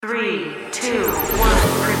3, 2, 1.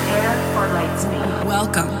 Prepare for light speed.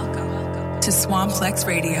 Welcome to Swamplex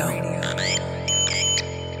Radio.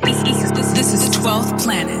 This is 12th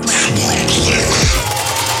Planet.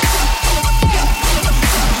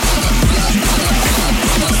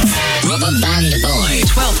 Rubber Band Boy.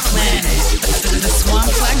 12th Planet. The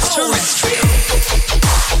Swamplex Terrestrial.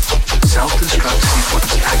 Self-destruct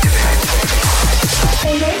sequence activated.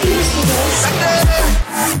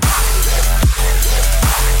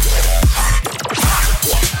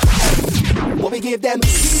 What we give them?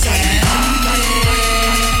 12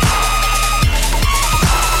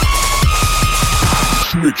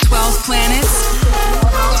 planets.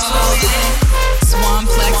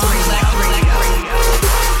 Swamplex Radio.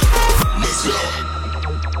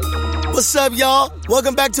 What's up, y'all?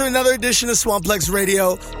 Welcome back to another edition of Swamplex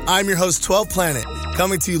Radio. I'm your host, 12 Planet,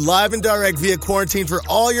 coming to you live and direct via quarantine for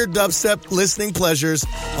all your dubstep listening pleasures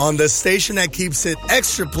on the station that keeps it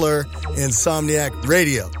extra plur, Insomniac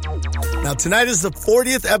Radio. Now, tonight is the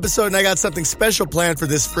 40th episode, and I got something special planned for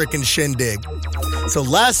this frickin' shindig. So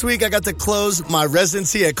last week, I got to close my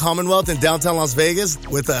residency at Commonwealth in downtown Las Vegas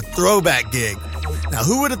with a throwback gig. Now,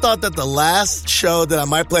 who would have thought that the last show that I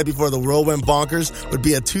might play before the world went bonkers would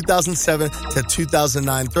be a 2007 to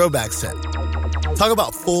 2009 throwback set? Talk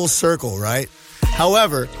about full circle, right?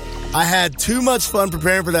 However, I had too much fun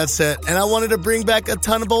preparing for that set, and I wanted to bring back a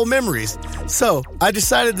ton of old memories. So, I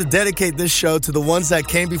decided to dedicate this show to the ones that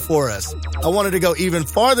came before us. I wanted to go even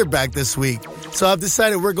farther back this week, so I've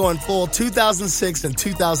decided we're going full 2006 and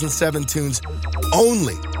 2007 tunes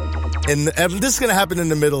only. And this is going to happen in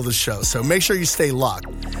the middle of the show, so make sure you stay locked,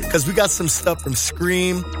 because we got some stuff from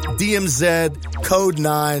Scream, DMZ, Code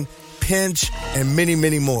 9, Pinch, and many,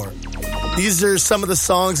 many more. These are some of the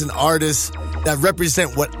songs and artists that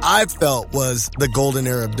represent what I felt was the golden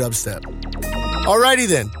era of dubstep. Alrighty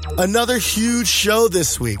then, another huge show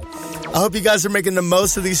this week. I hope you guys are making the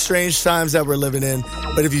most of these strange times that we're living in,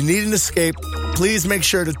 but if you need an escape, please make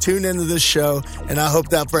sure to tune into this show, and I hope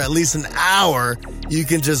that for at least an hour, you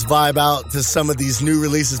can just vibe out to some of these new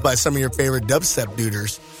releases by some of your favorite dubstep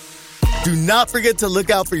duders. Do not forget to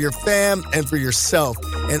look out for your fam and for yourself,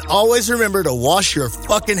 and always remember to wash your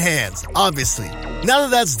fucking hands, obviously. Now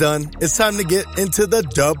that that's done, it's time to get into the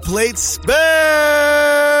Dub Plate Special!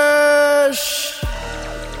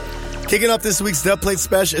 Kicking off this week's Dub Plate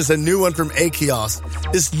Special is a new one from A-Kiosk.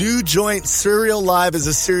 This new joint, Serial Live, is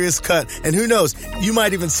a serious cut, and who knows, you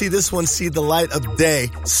might even see this one see the light of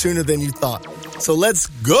day sooner than you thought. So let's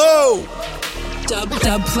go! Dub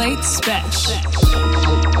Plate Special.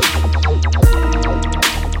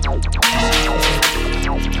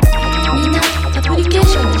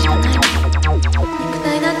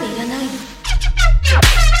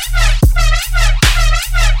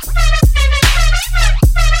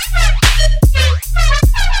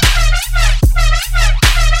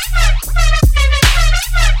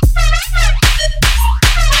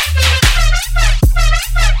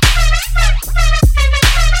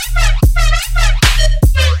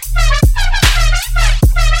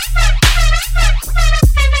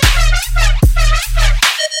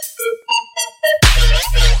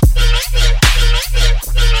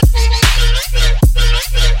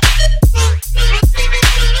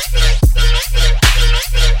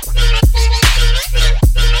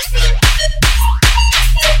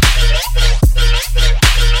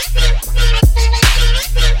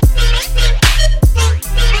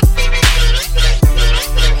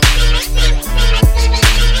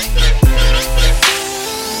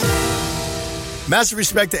 Massive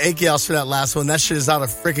respect to A-Kiosk for that last one. That shit is out of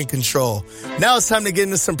freaking control. Now it's time to get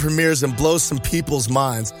into some premieres and blow some people's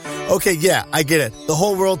minds. Okay, yeah, I get it. The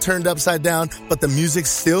whole world turned upside down, but the music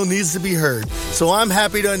still needs to be heard. So I'm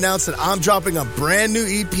happy to announce that I'm dropping a brand new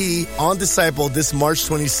EP on Disciple this March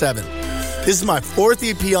 27th. This is my 4th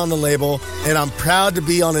EP on the label, and I'm proud to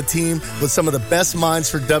be on a team with some of the best minds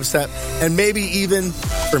for dubstep, and maybe even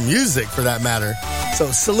for music for that matter. So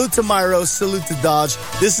salute to Myro, salute to Dodge.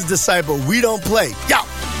 This is Disciple. We don't play. Yo!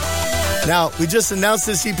 Now, we just announced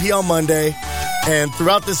this EP on Monday, and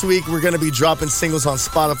throughout this week, we're going to be dropping singles on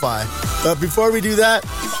Spotify. But before we do that,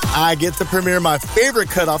 I get to premiere my favorite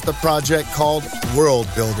cut off the project called World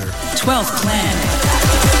Builder. 12th Planet.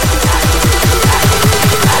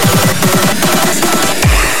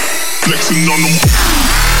 Flexing on them.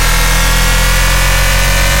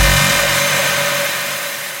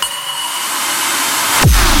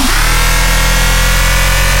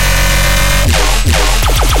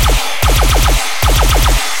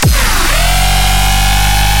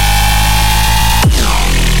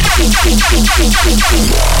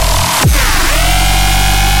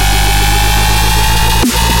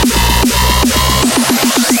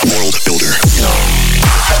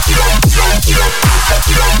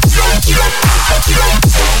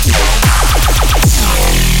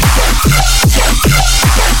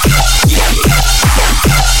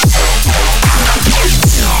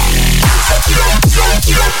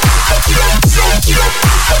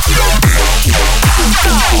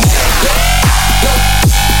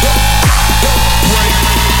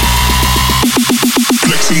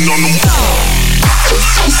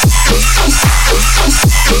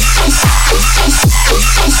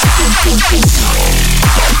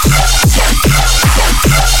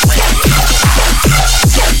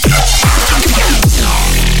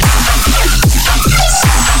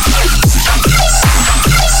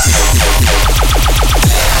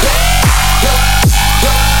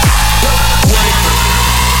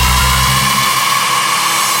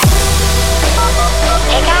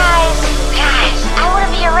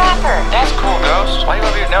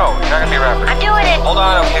 Hold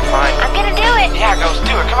on, okay, fine. I'm gonna do it. Yeah, Ghost,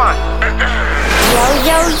 do it, come on. Yo,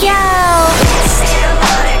 yo, yo. Santa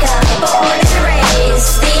Monica, born and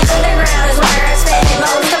raised. The underground is where I spend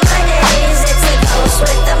most of my days. It's the ghost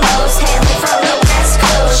with the most, hailing from the west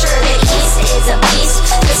coast. Sure, the east is a beast,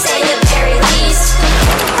 to say the very least.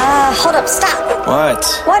 Hold up, stop. What?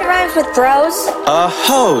 What rhymes with bros?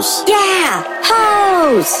 Hose. Yeah,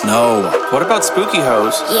 hose. No. What about spooky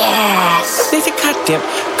hose? Yes. Nathan, goddamn.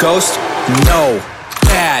 Ghost, no.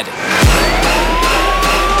 Bad.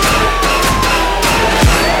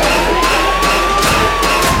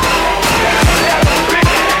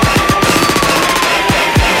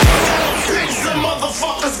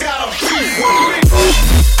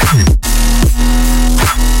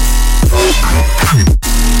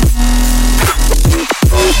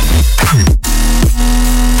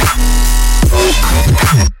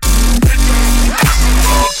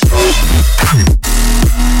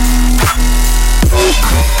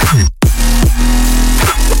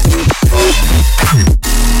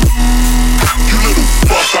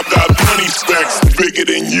 Bigger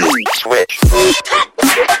than you. Switch.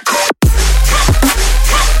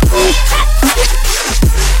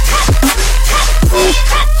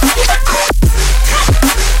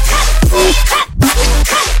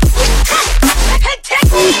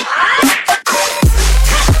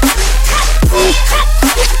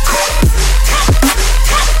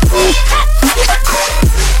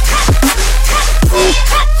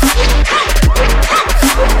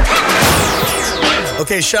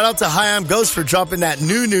 Okay, shout out to Hi, I'm Ghost for dropping that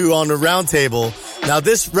new on the roundtable. Now,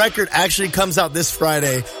 this record actually comes out this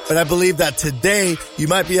Friday, but I believe that today you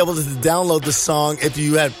might be able to download the song if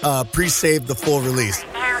you had pre-saved the full release.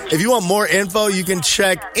 If you want more info, you can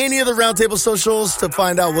check any of the roundtable socials to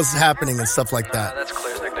find out what's happening and stuff like that. That's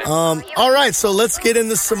clear. All right, so let's get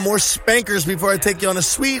into some more spankers before I take you on a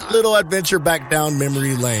sweet little adventure back down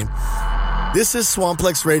memory lane. This is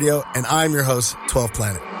Swamplex Radio, and I'm your host, 12th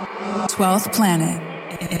Planet. 12th Planet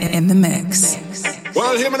in the mix.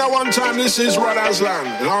 Well, hear me now one time, this is Rada's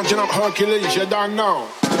Land. Launching up Hercules, you don't know.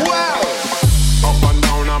 Well, up and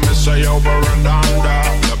down, I miss say over and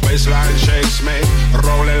under. The baseline shakes me,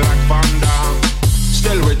 rolling like thunder.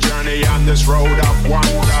 Still we journey on this road of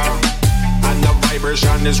wonder. And the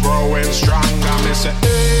vibration is growing stronger. Me say,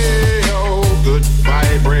 hey, oh, good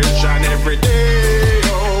vibration every day,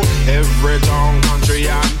 oh. Every town, country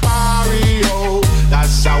and barrio.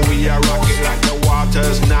 That's how we are rocking like the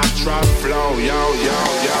water's natural flow. Yo, yo,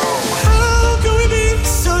 yo. How can we be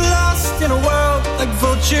so lost in a world like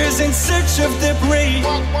vultures in search of their prey?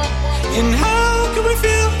 And how can we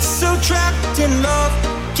feel so trapped in love,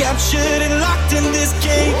 captured and locked in this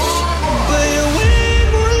cage? But when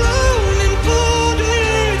we're alone and pulled to the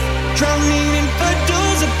earth, drowning in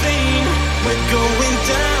puddles of pain, we're going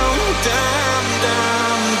down, down,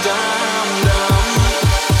 down, down, down.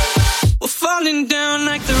 We're falling down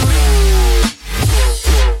like the rain.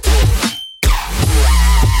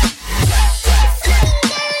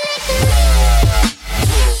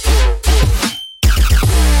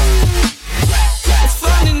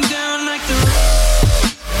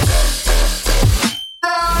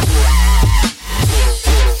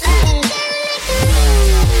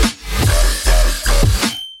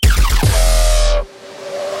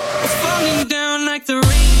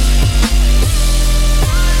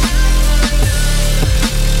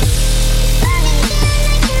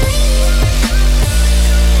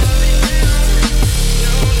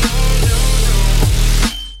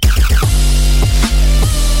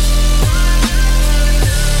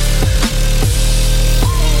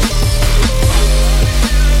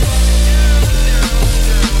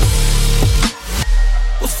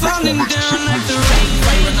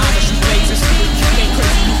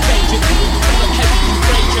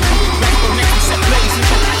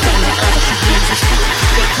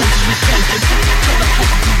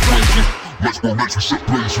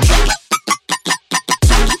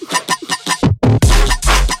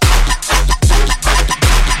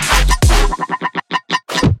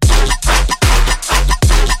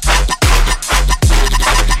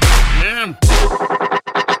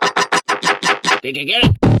 Did you get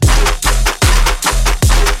it?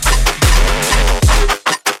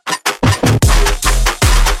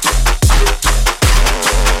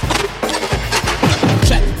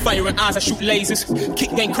 Fire and eyes, I shoot lasers.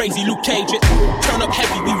 Kick game crazy, Luke Cage it. Turn up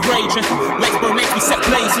heavy, we raging. Legs burn, makes me set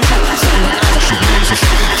blazing. Fire and eyes, I shoot lasers.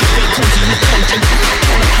 Kick game crazy, Luke Cage it.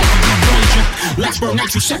 Turn up heavy, we raging. Legs burn,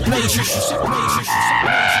 makes me set blazing.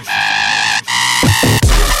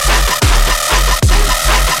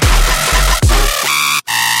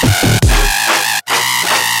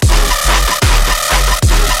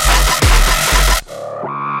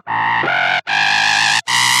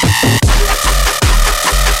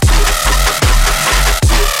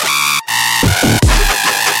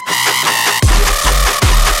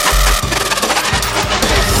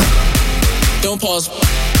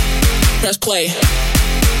 Press play.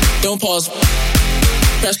 Don't pause.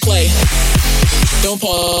 Press play. Don't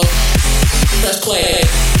pause. Press play.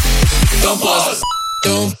 Don't pause.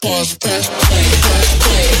 Don't pause. Press play. Press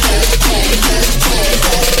play. Press play. Press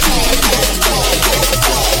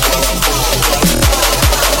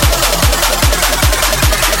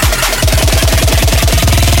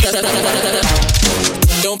play.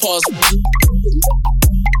 Don't pause.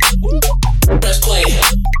 Press play.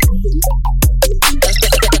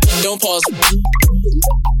 Don't pause.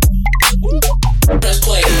 Press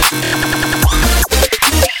play.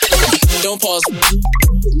 Don't pause.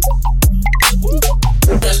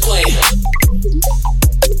 Press play.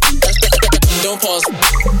 Don't pause.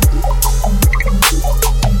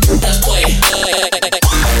 Press play.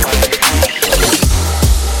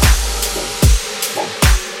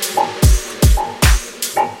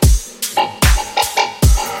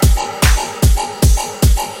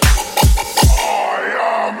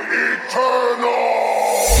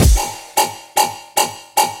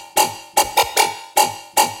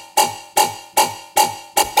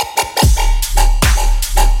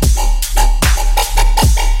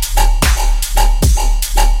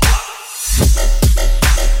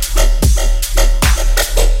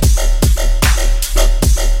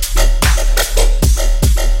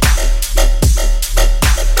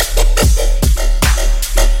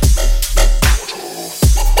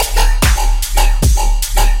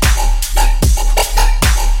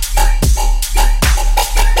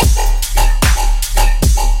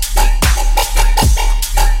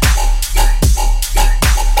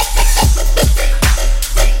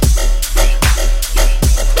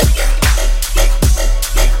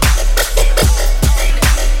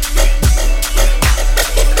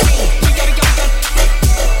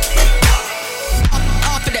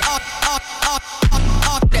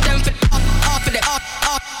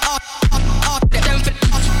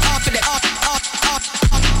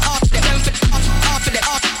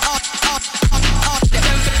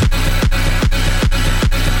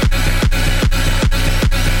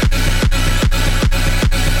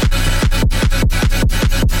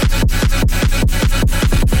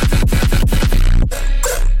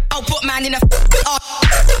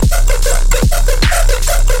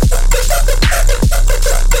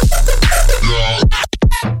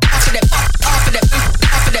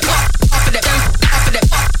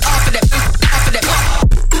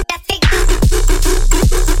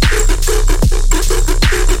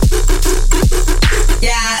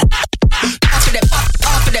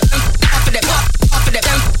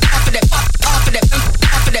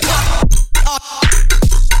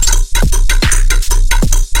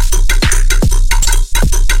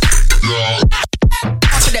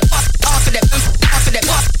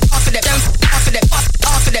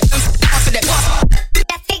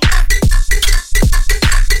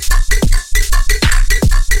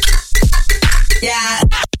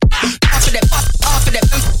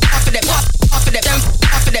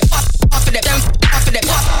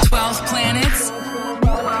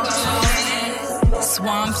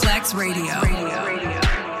 Swamplex Radio.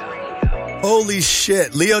 Holy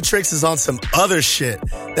shit, Leo Trix is on some other shit.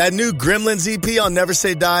 That new Gremlins EP on Never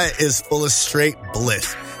Say Die is full of straight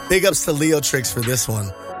bliss. Big ups to Leo Trix for this one.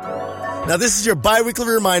 Now, this is your bi-weekly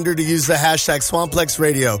reminder to use the hashtag Swamplex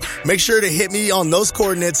Radio. Make sure to hit me on those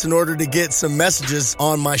coordinates in order to get some messages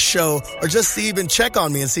on my show or just to even check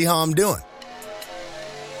on me and see how I'm doing.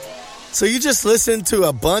 So you just listened to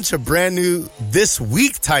a bunch of brand new this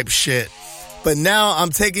week type shit, but now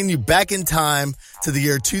I'm taking you back in time to the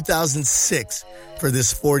year 2006 for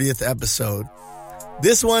this 40th episode.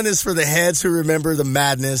 This one is for the heads who remember the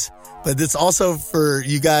madness, but it's also for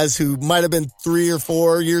you guys who might have been 3 or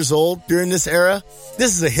 4 years old during this era.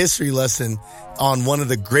 This is a history lesson on one of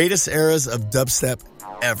the greatest eras of dubstep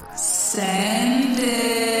ever. Send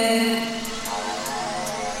it.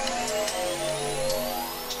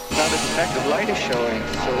 Now the speck of light is showing,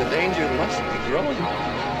 so the danger must be growing.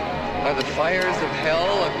 Are the fires of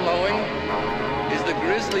hell a-glowing? Is the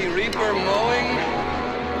grisly reaper mowing?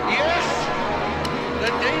 Yes! The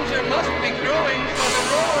danger must be growing, for the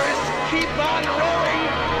rowers keep on rowing,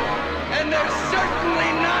 and they're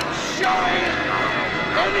certainly not showing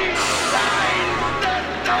any signs that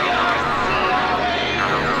they are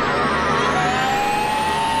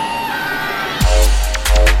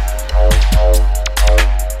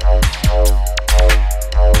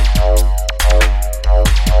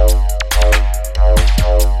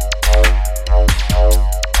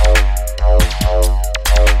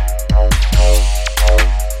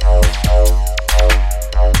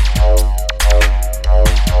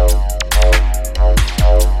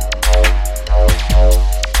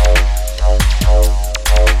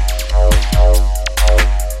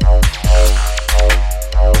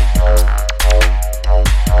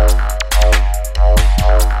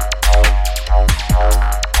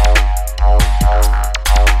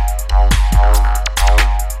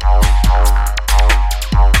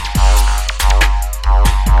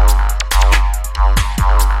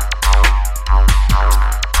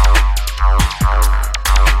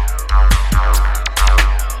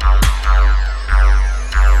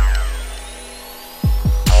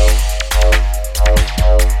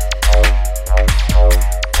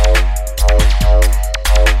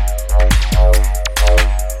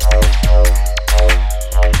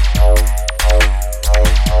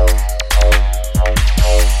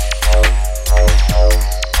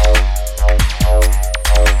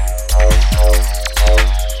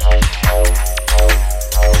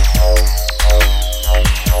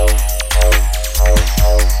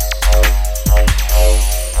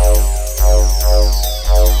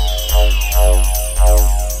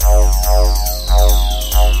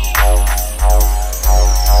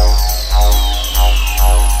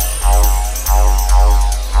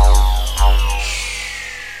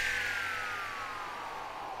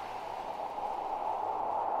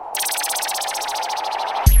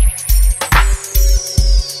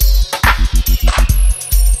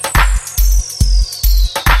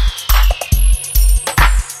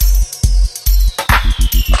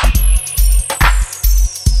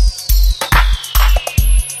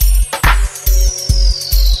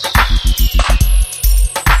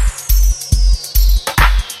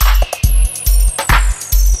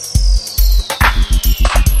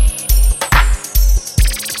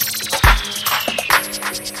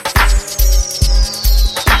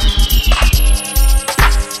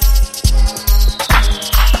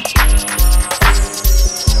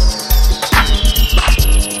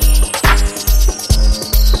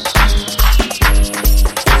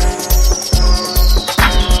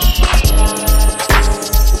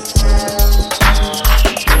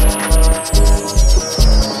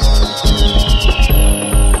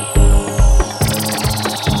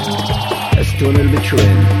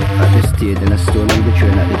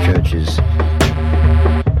between at the churches.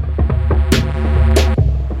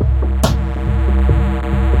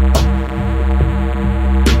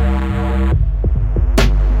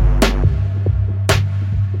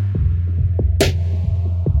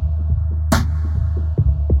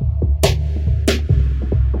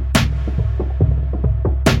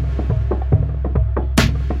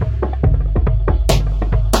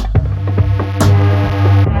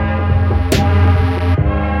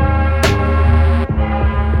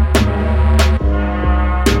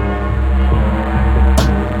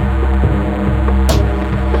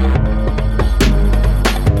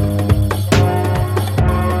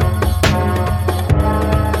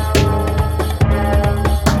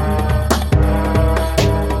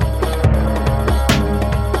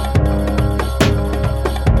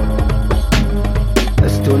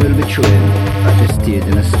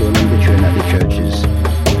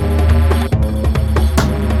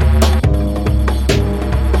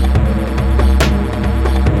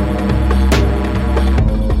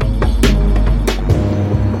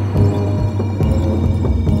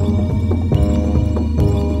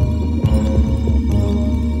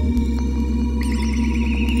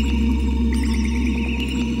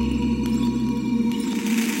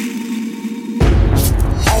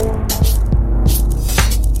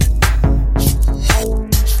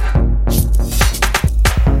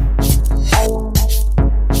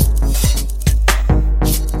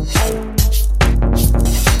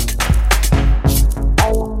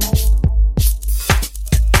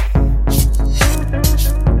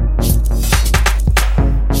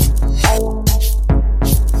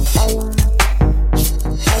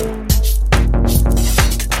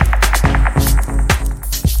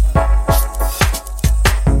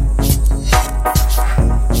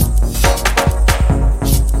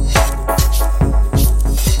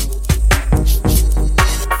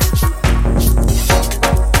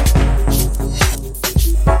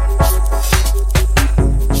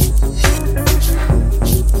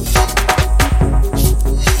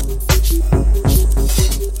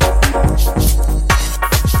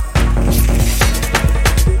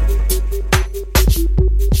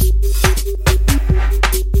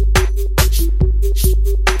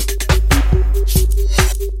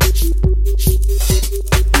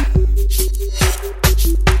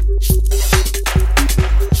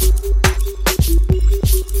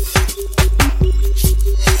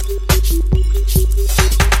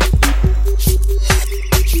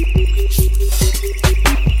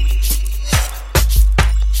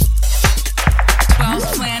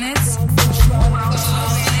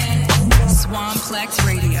 Swamplex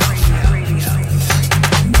Radio.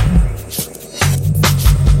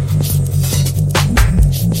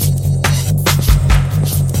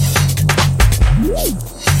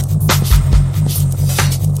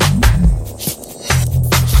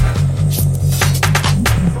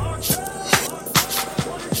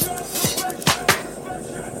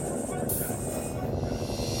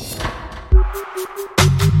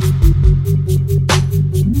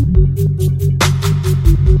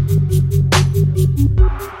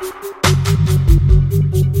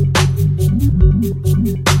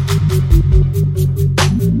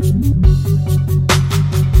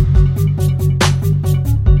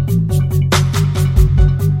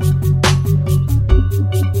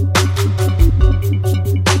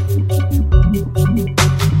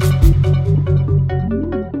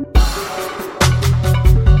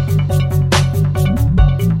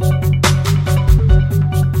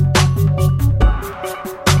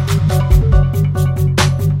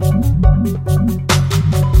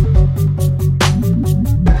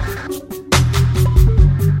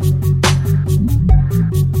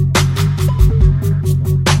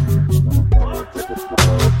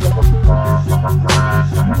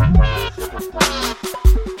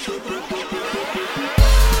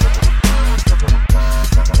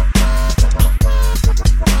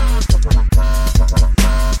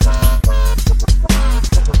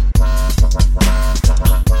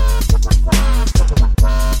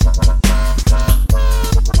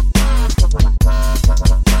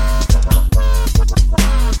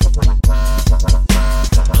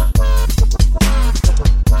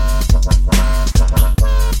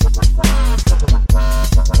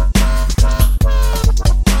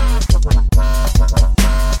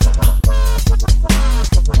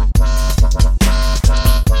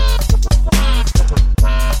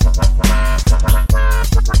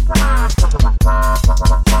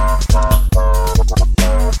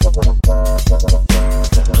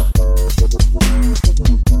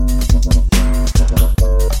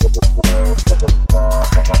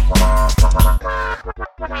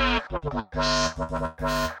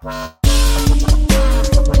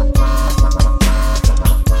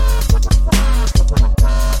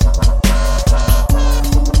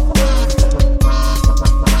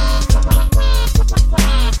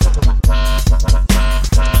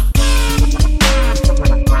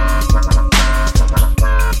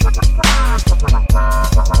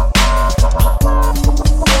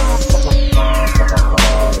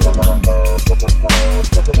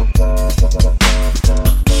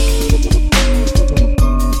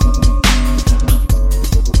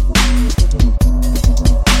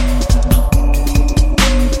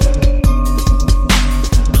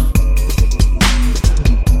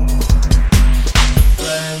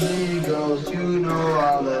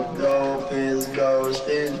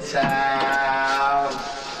 sound.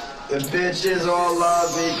 The bitches all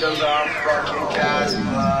love me cause I'm fucking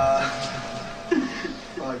Casper.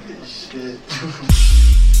 Fucking shit.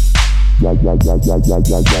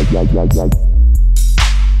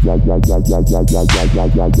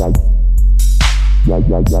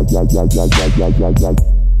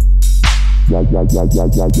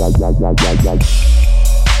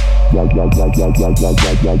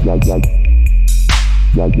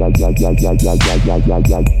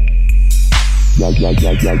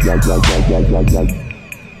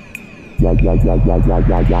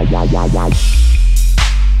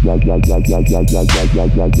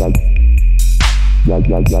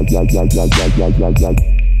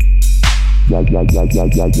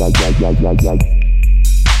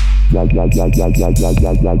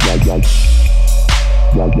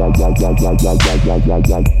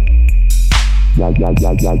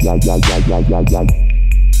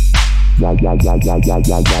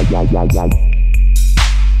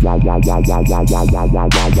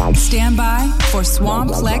 Stand by for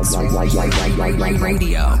Swamplex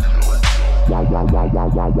Radio.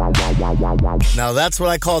 Now that's what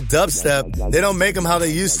I call dubstep. They don't make them how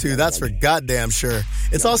they used to, that's for goddamn sure.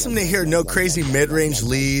 It's awesome to hear no crazy mid-range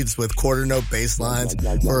leads with quarter note bass lines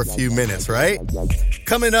for a few minutes, right?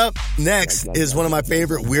 Coming up next is one of my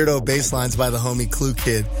favorite weirdo bass lines by the homie Clue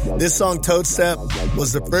Kid. This song, Toad Step,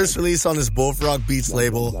 was the first release on his Bullfrog Beats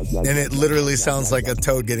label, and it literally sounds like a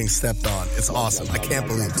toad getting stepped on. It's awesome. I can't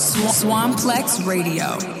believe it. Swamplex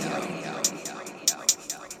Radio.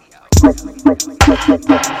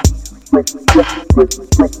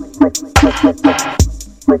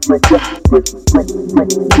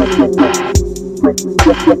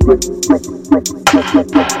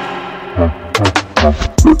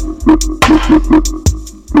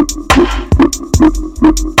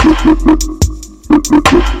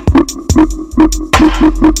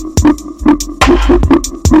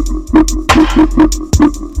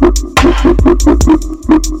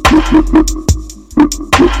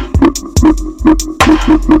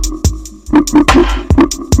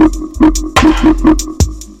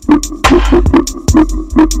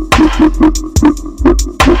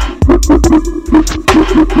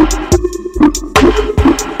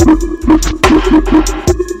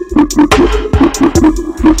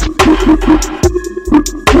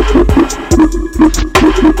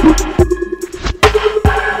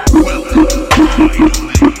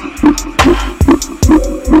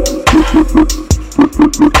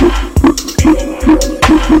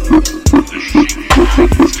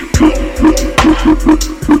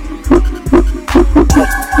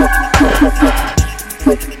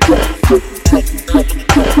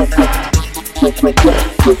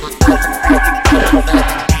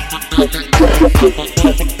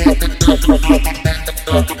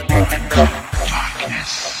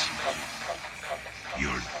 Darkness.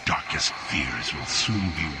 Your darkest fears will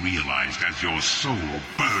soon be realized as your soul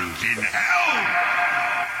burns in hell.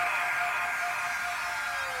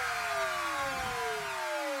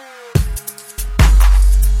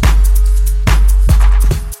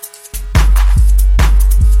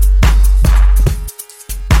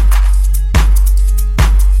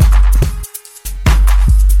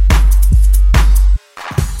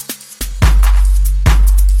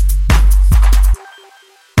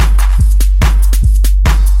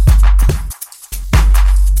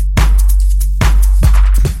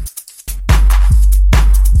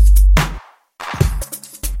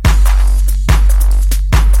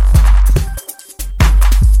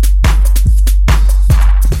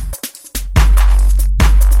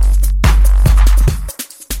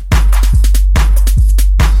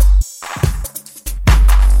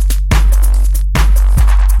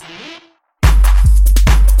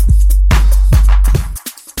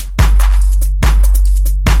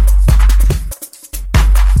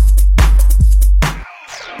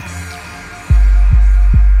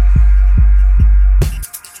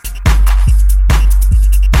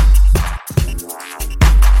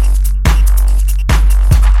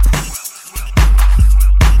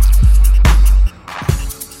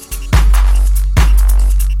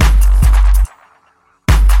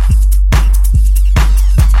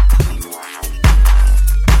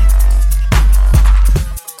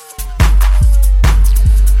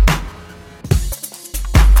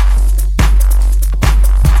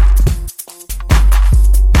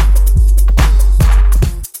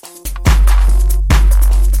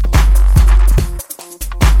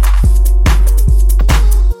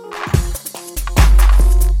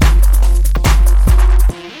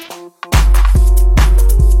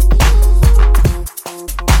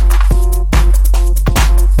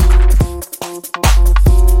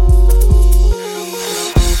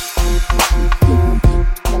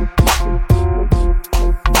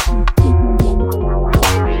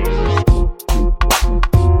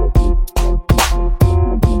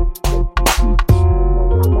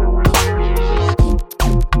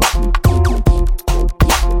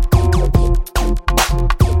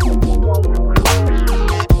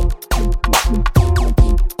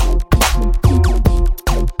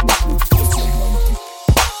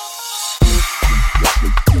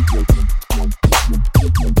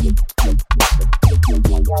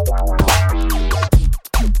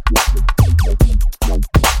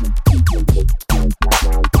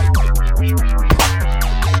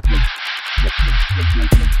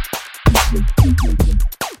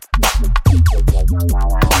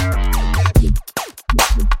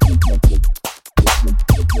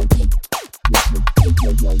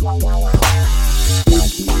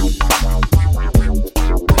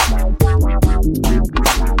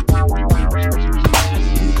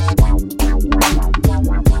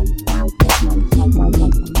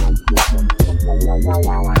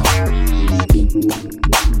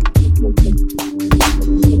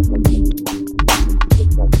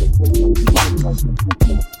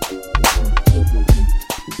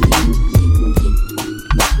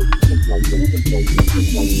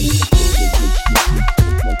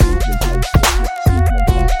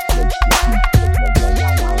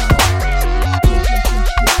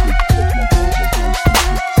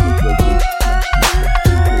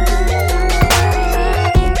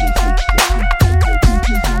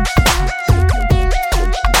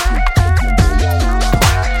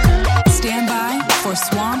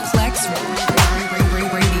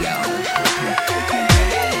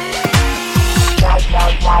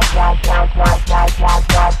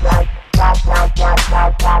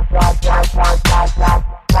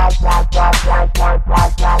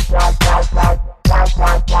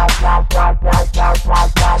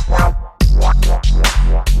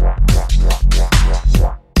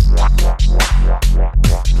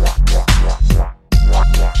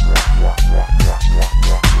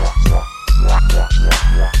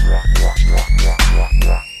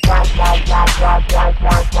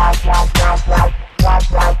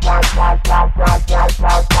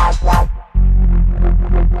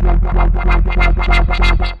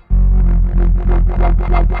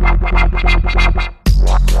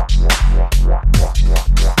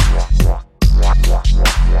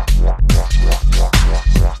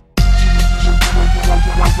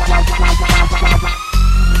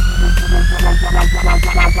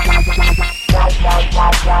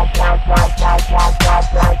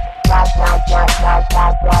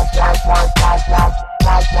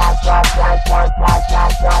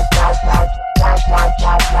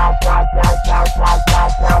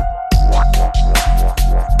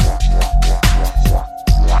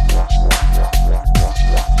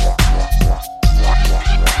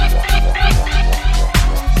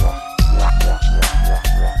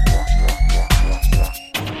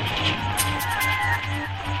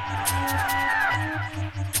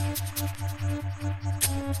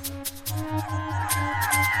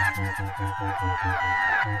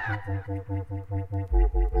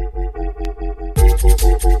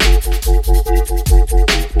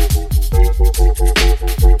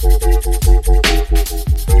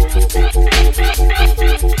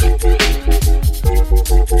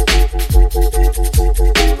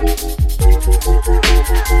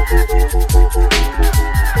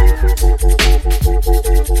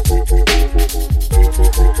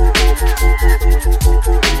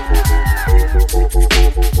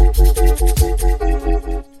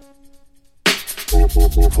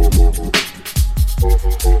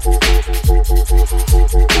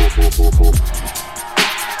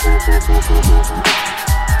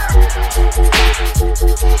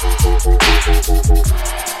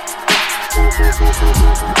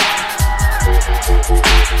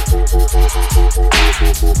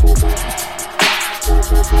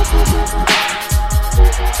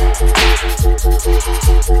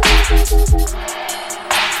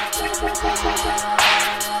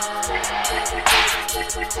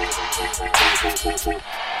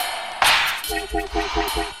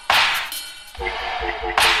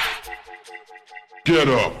 Get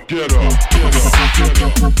up, get up, get up, get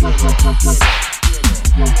up,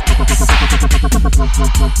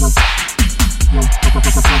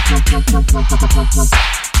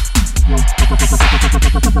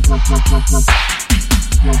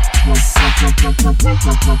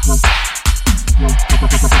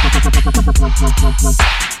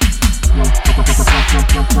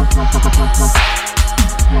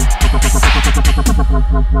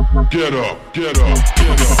 get up, get up, get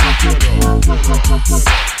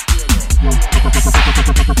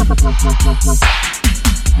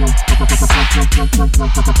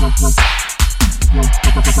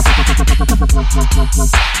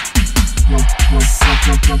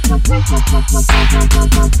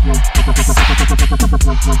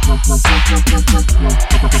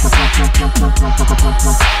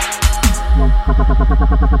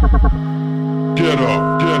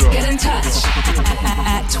Get in touch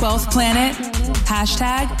at 12th Planet,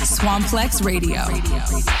 hashtag Swamplex Radio.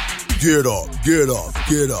 Get up, get up,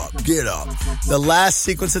 get up, get up. The last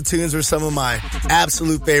sequence of tunes were some of my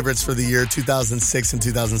absolute favorites for the year 2006 and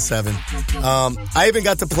 2007. I even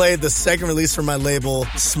got to play the second release from my label,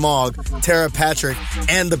 Smog, Tara Patrick,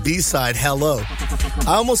 and the B-side, Hello.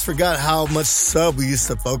 I almost forgot how much sub we used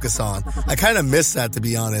to focus on. I kind of missed that, to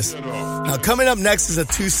be honest. Now, coming up next is a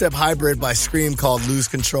two-step hybrid by Scream called Lose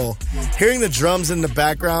Control. Hearing the drums in the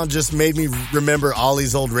background just made me remember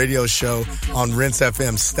Ollie's old radio show on Rinse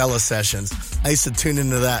FM, Stella Sessions. I used to tune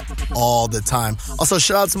into that all the time. Also,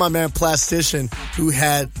 shout out to my man Plastician, who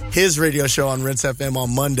had his radio show on Rinse FM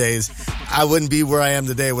on Mondays. I wouldn't be where I am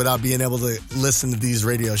today without being able to listen to these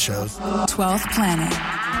radio shows. 12th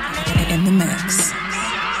Planet in the mix.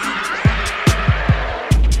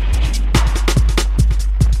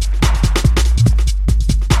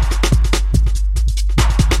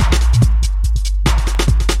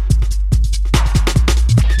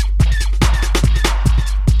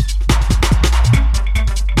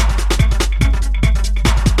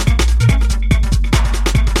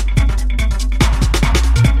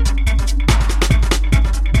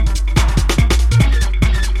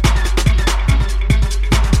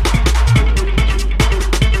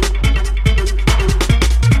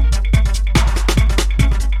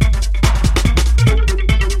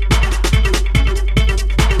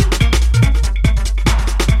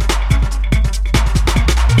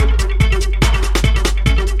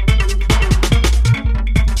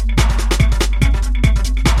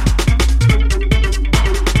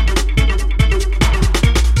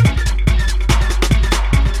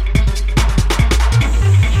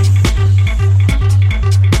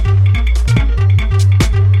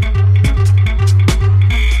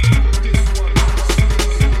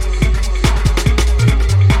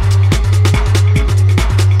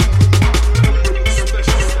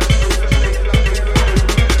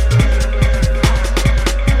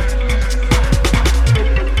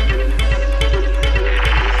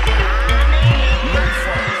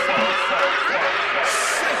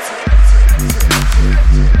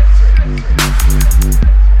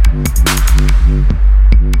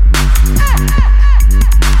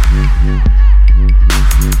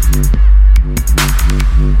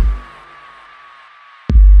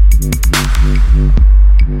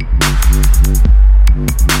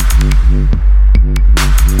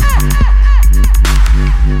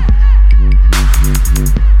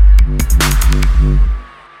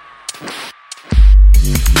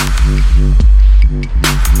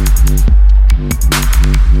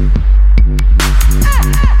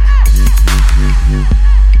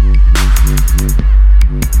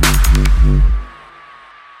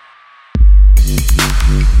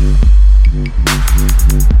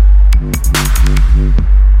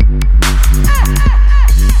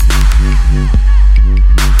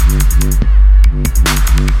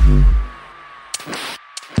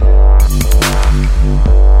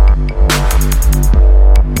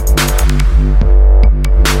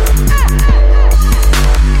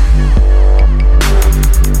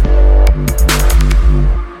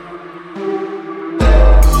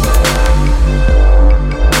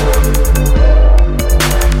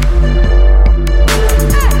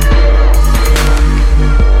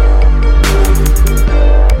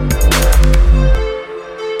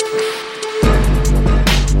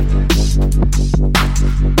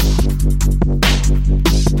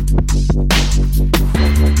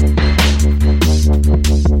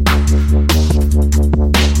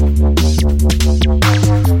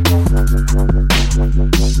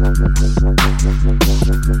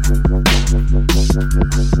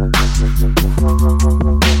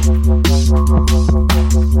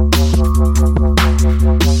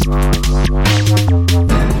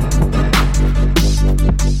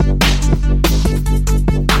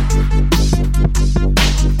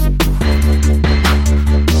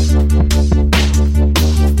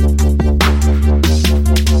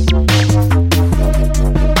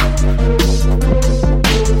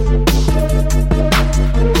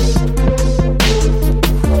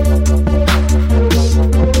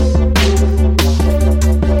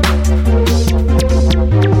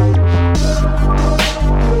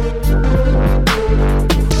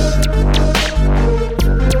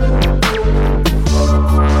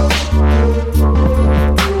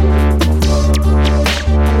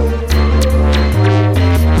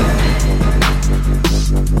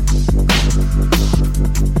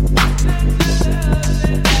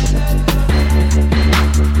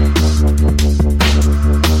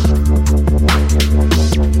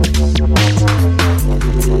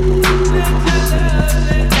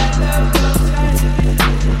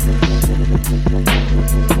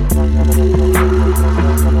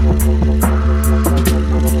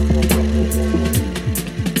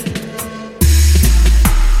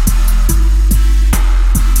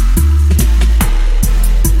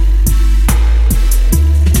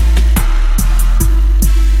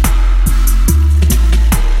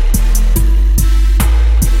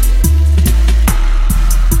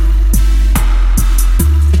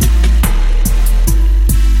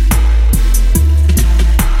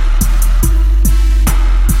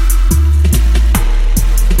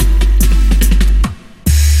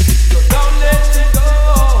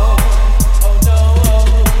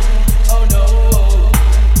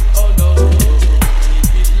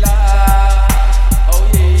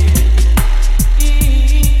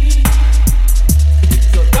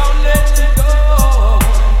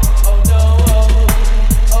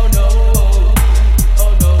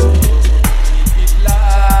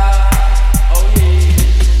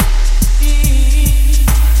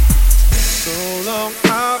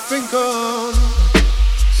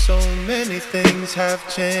 things have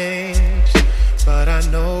changed, but I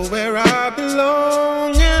know where I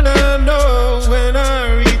belong, and I know when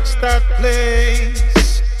I reach that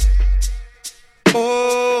place.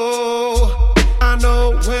 Oh, I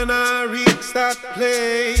know when I reach that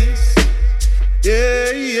place.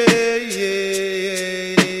 Yeah, yeah, yeah.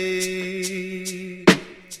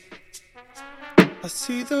 I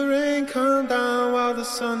see the rain come down while the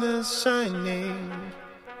sun is shining.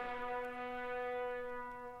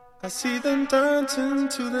 I see them dancing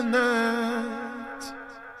to the night.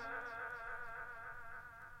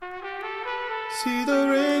 See the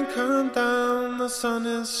rain come down, the sun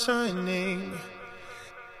is shining.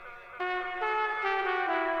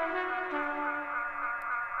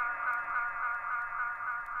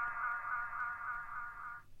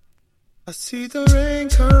 I see the rain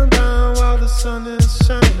come down while the sun is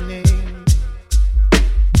shining.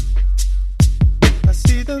 I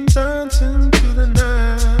see them dancing to the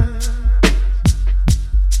night.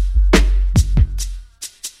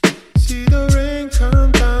 See the rain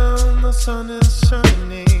come down, the sun is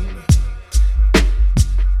shining.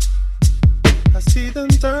 I see them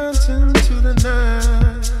dancing to the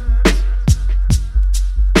night.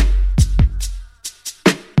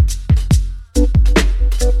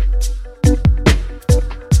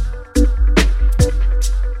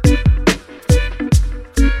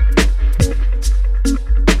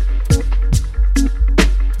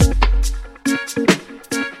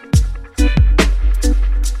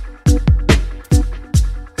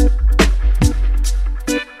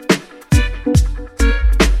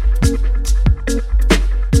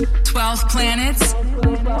 12 planets,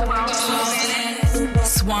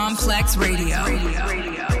 swamplex radio.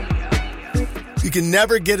 You can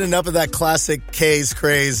never get enough of that classic K's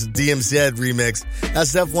Craze DMZ remix.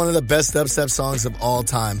 That's definitely one of the best dubstep songs of all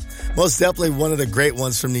time. Most definitely one of the great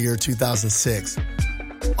ones from the year 2006.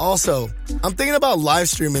 Also, I'm thinking about live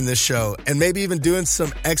streaming this show and maybe even doing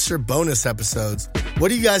some extra bonus episodes. What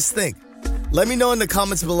do you guys think? Let me know in the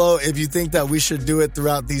comments below if you think that we should do it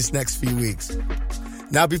throughout these next few weeks.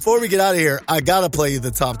 Now, before we get out of here, I gotta play you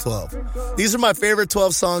the top 12. These are my favorite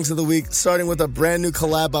 12 songs of the week, starting with a brand new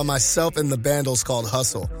collab by myself and the Bandles called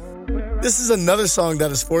Hustle. This is another song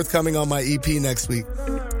that is forthcoming on my EP next week,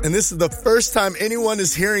 and this is the first time anyone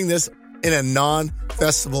is hearing this in a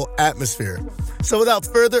non-festival atmosphere. So without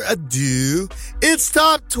further ado, it's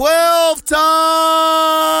top 12 time!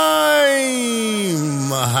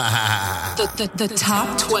 The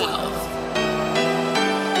top 12.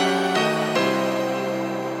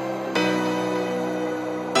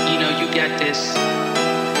 You know, you got this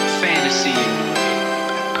fantasy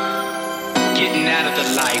getting out of the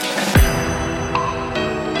life,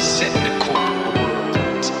 setting the corporate world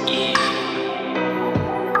on its ear.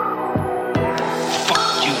 Fuck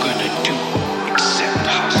you gonna do except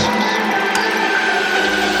hustle?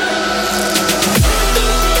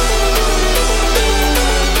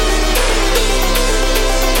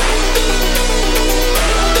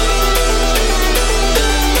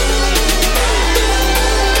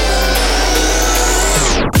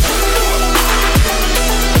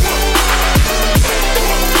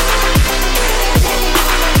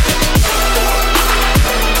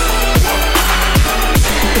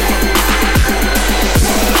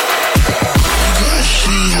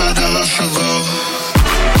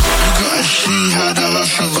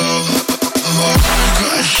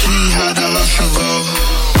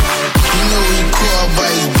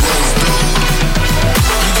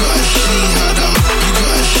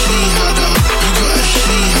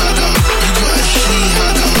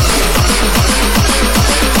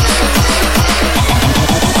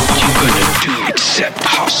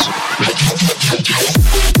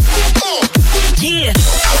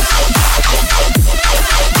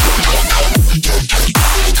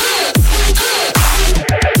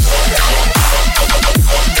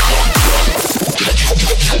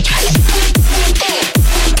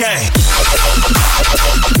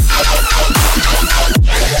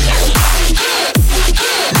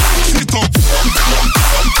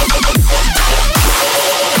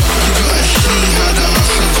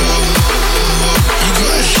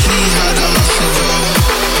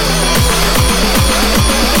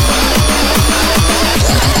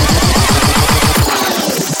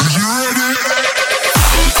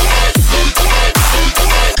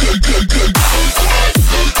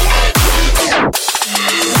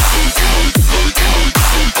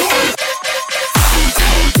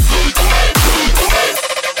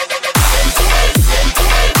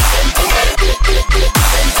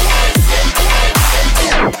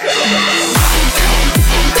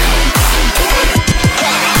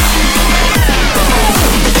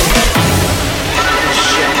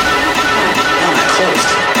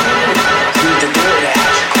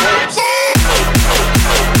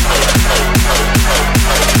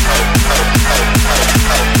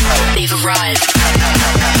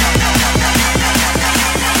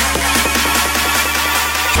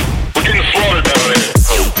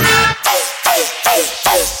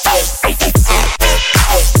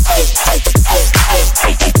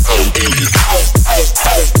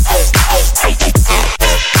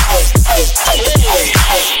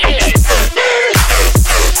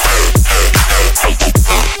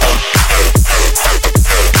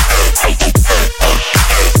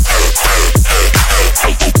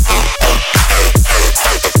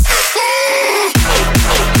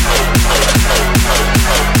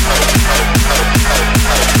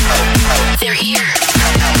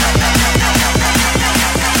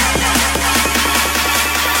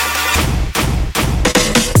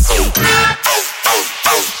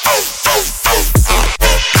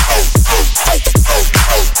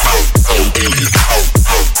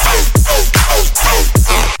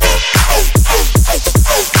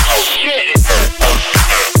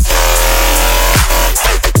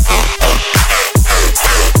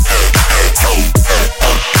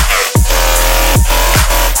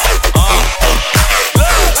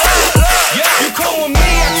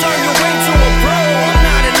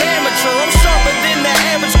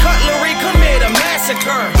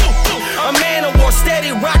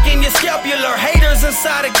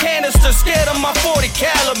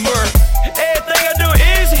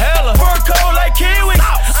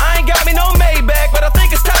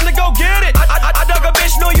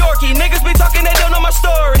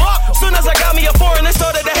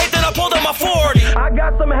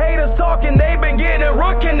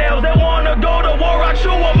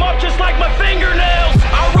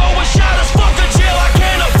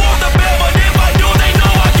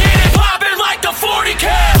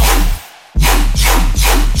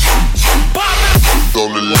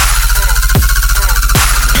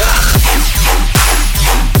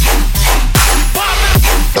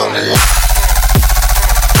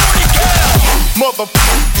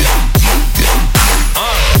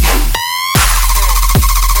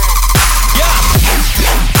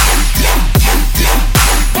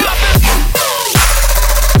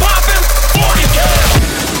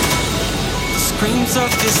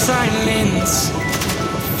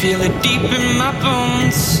 Feel it deep in my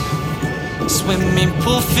bones. Swimming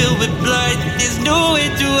pool filled with blood. There's nowhere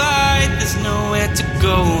to hide, there's nowhere to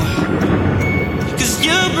go. 'Cause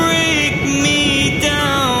you break me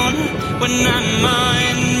down when I'm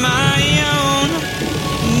on my own.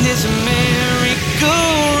 And there's a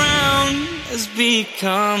merry-go-round as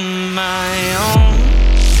become my own.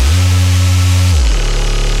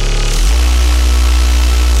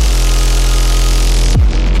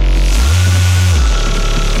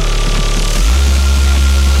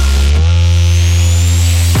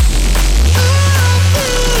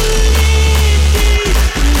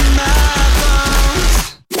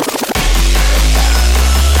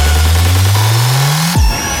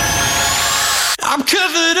 I'm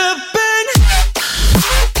covered up in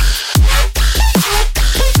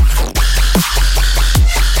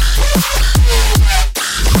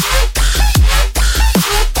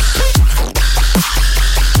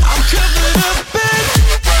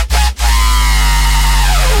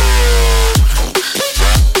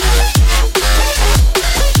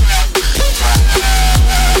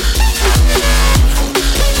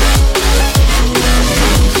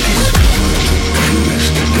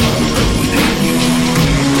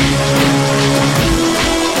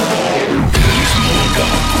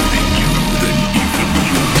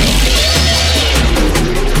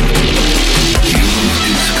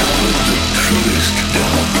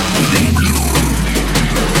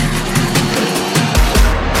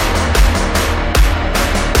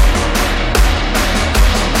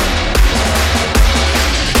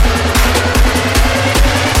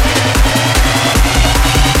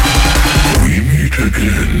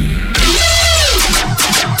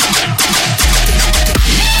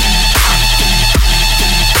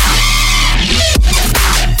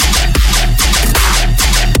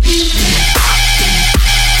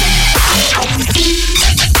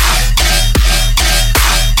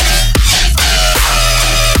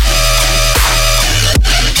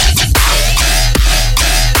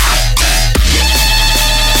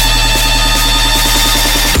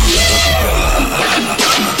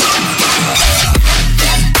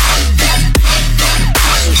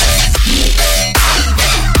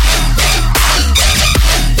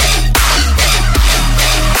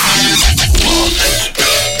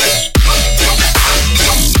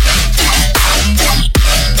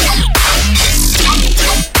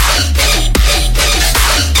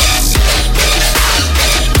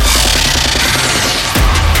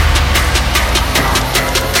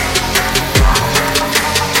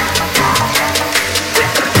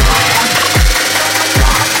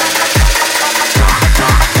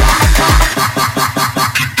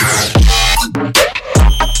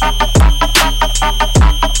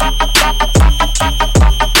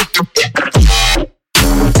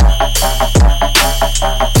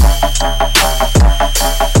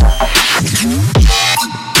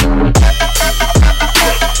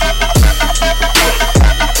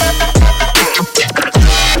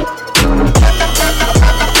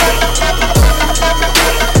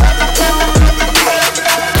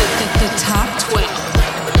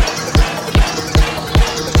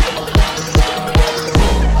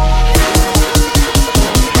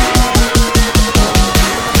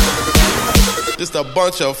Just a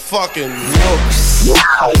bunch of fucking nooks.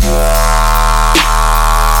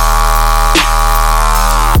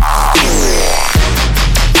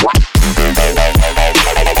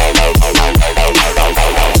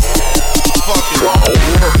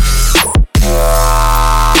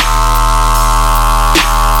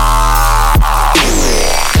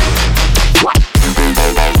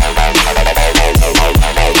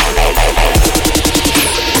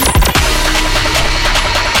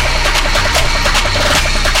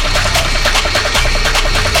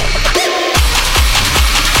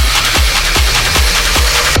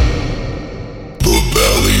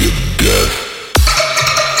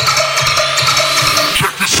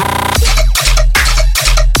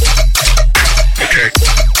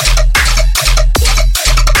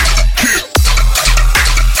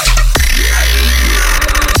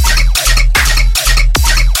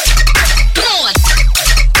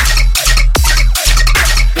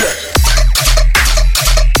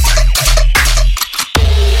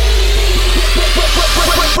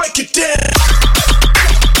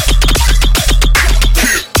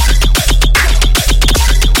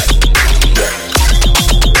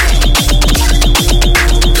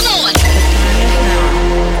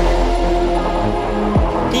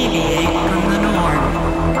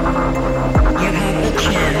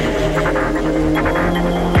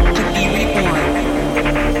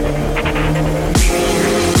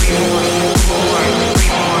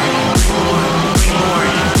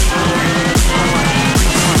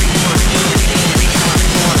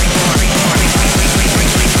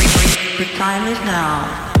 time is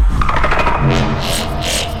now.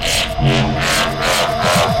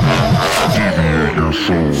 Deviate your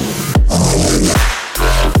soul.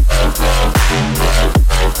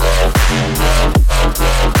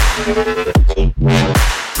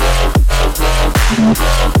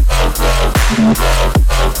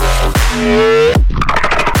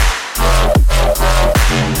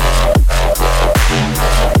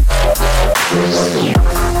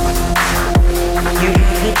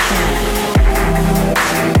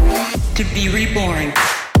 to be reborn.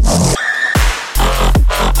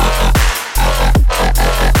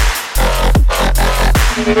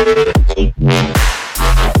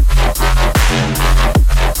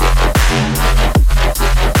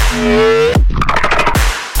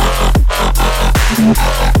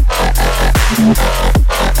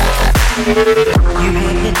 You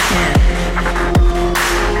may hit 10.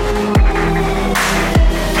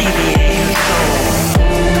 Deviate your soul.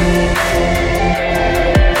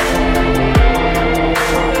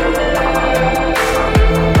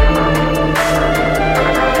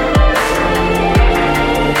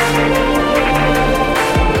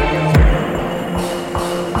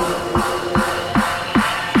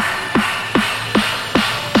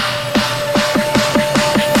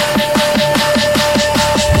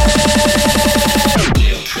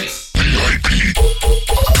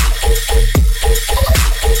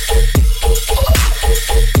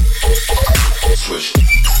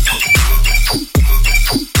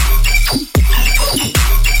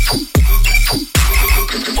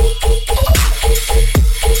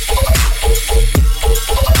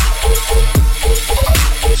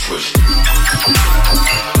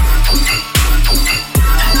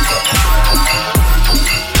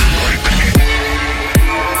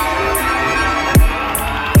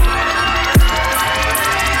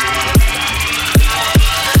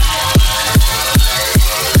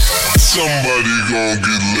 Somebody gonna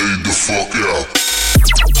get laid the fuck out.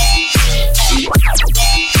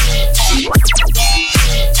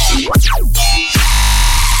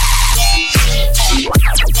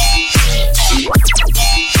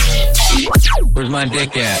 Where's my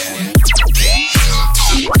dick at?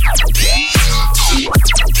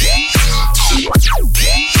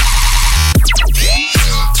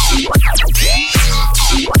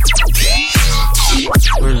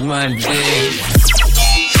 Where's my dick?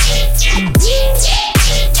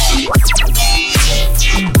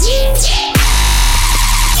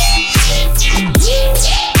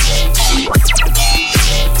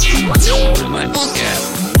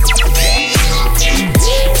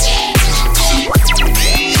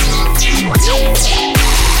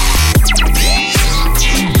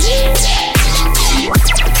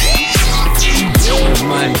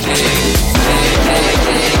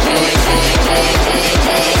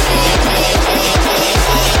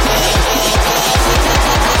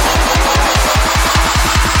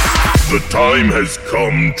 The time has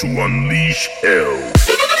come to unleash hell.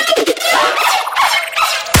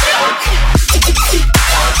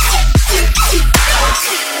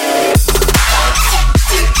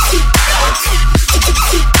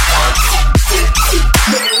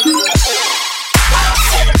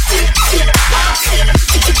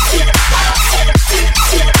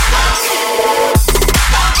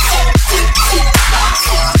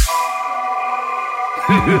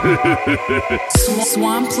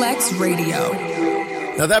 Swamplex Radio.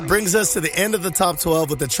 Now that brings us to the end of the top 12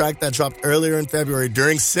 with the track that dropped earlier in February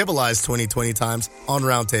during Civilized 2020 Times on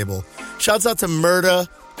Roundtable. Shouts out to Murda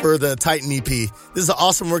for the Titan EP. This is an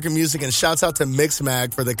awesome work of music, and shouts out to Mix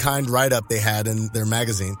Mag for the kind write-up they had in their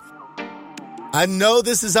magazine. I know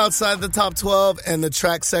this is outside the top 12 and the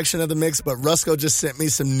track section of the mix, but Rusko just sent me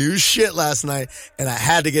some new shit last night, and I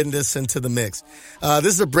had to get this into the mix.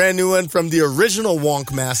 This is a brand new one from the original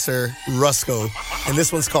Wonk Master, Rusko, and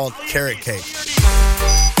this one's called Carrot Cake.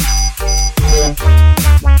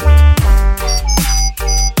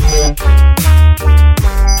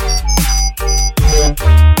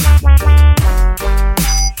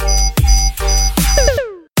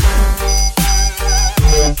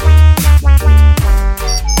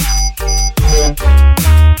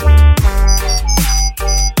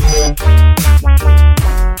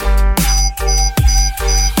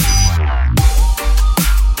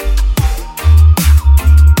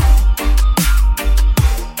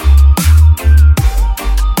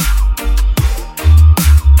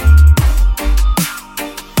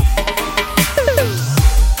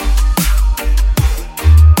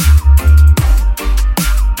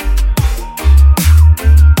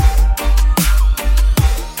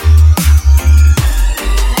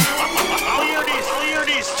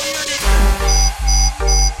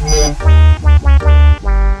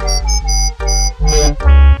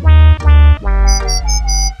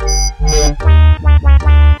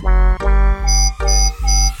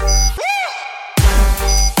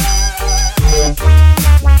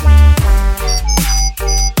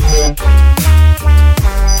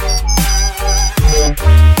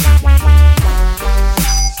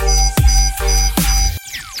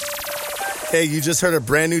 Hey, you just heard a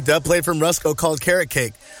brand new dub play from Rusko called Carrot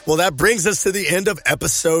Cake. Well, that brings us to the end of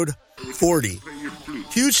episode 40.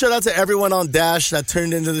 Huge shout out to everyone on Dash that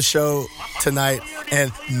turned into the show tonight.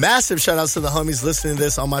 And massive shout outs to the homies listening to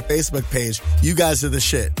this on my Facebook page. You guys are the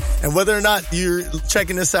shit. And whether or not you're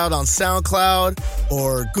checking this out on SoundCloud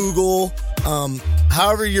or Google,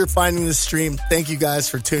 however you're finding this stream, thank you guys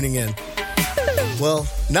for tuning in. Well,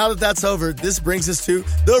 now that that's over, this brings us to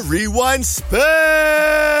the Rewind Special.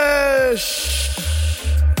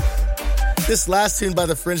 This last tune by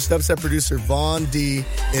the French dubstep producer Von D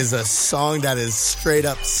is a song that is straight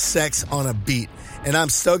up sex on a beat. And I'm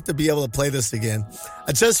stoked to be able to play this again.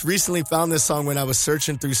 I just recently found this song when I was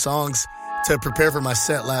searching through songs to prepare for my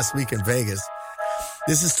set last week in Vegas.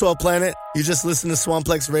 This is 12 Planet. You just listen to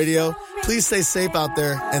Swamplex Radio. Please stay safe out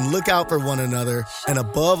there and look out for one another. And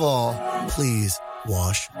above all, please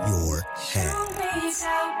wash your hands.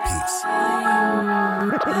 Peace.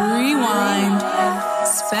 Rewind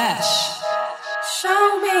Special.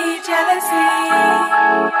 Show me jealousy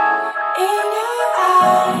in your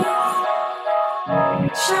eyes.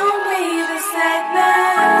 Show me the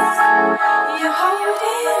sadness you hold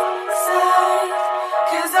inside.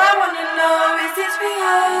 'Cause I wanna know, is this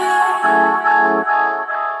real?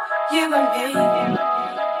 You and me.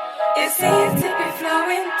 It seems to be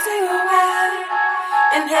flowing too well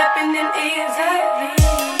and happening easily.